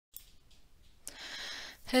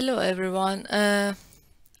Hello everyone. I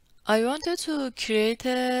wanted to create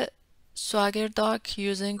a Swagger doc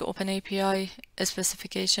using openapi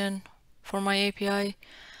specification for my API,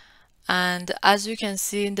 and as you can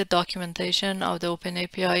see in the documentation of the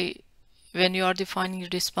openapi, when you are defining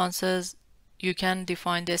responses, you can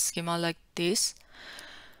define the schema like this.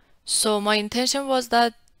 So my intention was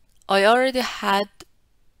that I already had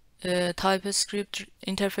TypeScript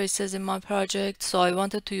interfaces in my project, so I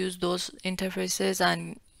wanted to use those interfaces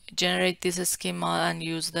and generate this schema and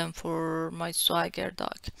use them for my Swagger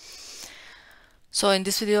doc. So in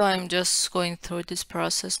this video, I'm just going through this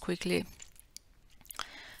process quickly.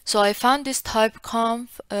 So I found this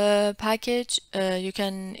typeconv package. You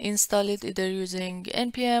can install it either using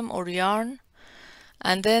npm or yarn.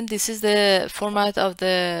 And then this is the format of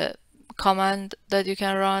the command that you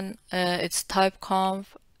can run. It's typeconv.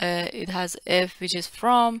 It has f, which is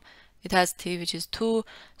from. It has t, which is to.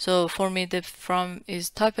 So for me, the from is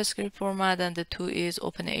TypeScript format and the to is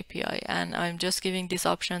openapi. And I'm just giving this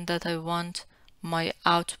option that I want my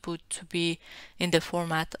output to be in the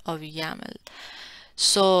format of YAML.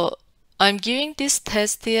 So I'm giving this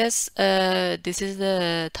test TS. This is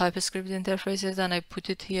the TypeScript interfaces, and I put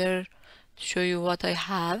it here to show you what I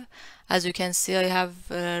have. As you can see, I have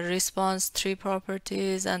response 3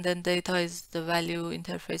 properties, and then data is the value,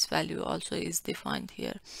 interface value also is defined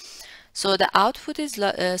here. So the output is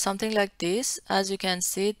something like this. As you can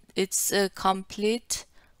see, it's a complete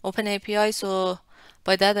openapi. So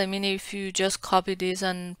by that I mean, if you just copy this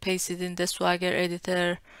and paste it in the Swagger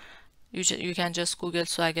editor, you can just Google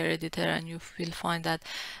Swagger editor and you will find that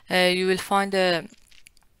you will find the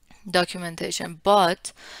documentation,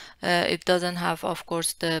 but it doesn't have, of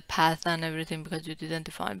course, the path and everything because you didn't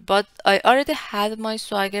define. But I already had my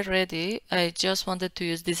Swagger ready. I just wanted to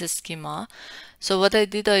use this schema. So what I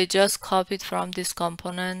did, I just copied from these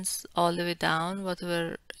components all the way down,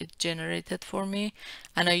 whatever it generated for me,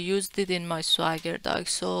 and I used it in my Swagger doc.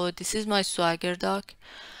 So this is my Swagger doc.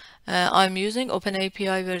 I'm using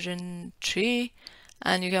openapi version 3,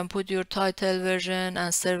 and you can put your title version,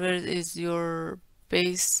 and server is your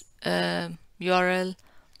base URL,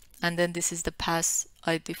 and then this is the path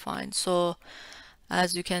I defined. So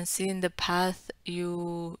as you can see in the path,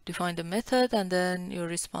 you define the method, and then your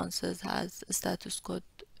responses has a status code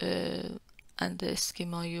and the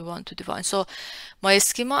schema you want to define. So my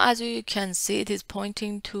schema, as you can see, it is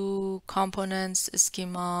pointing to components,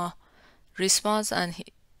 schema, response, and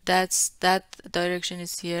that direction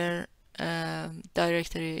is here.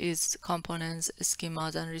 Directory is components,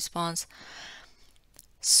 schemas, and response.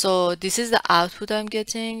 So this is the output I'm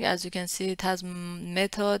getting. As you can see, it has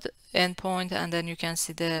method, endpoint, and then you can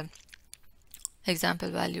see the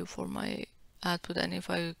example value for my output. And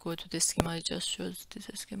if I go to the schema, it just shows this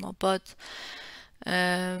schema. But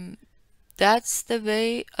that's the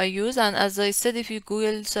way I use. And as I said, if you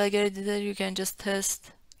Google Swagger editor, you can just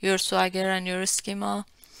test your Swagger and your schema.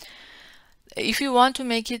 If you want to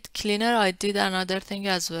make it cleaner, I did another thing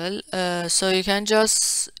as well. So you can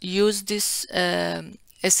just use this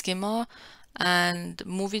schema and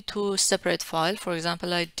move it to a separate file. For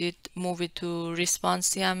example, I did move it to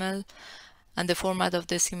response YAML, and the format of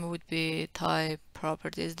the schema would be type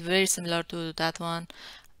properties, very similar to that one.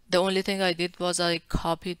 The only thing I did was I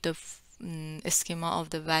copied the schema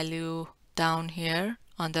of the value down here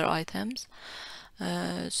under items.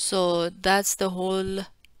 So that's the whole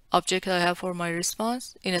object I have for my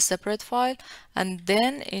response in a separate file. And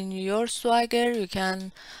then in your Swagger, you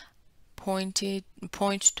can point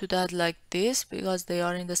to that like this, because they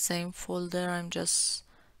are in the same folder. I'm just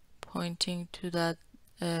pointing to that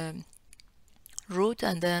root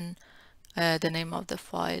and then the name of the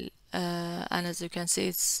file, and as you can see,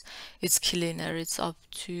 it's cleaner. It's up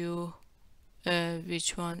to you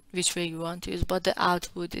which way you want to use, but the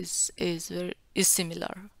output is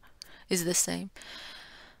similar, is the same.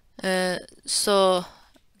 So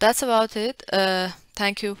that's about it.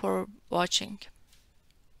 Thank you for watching.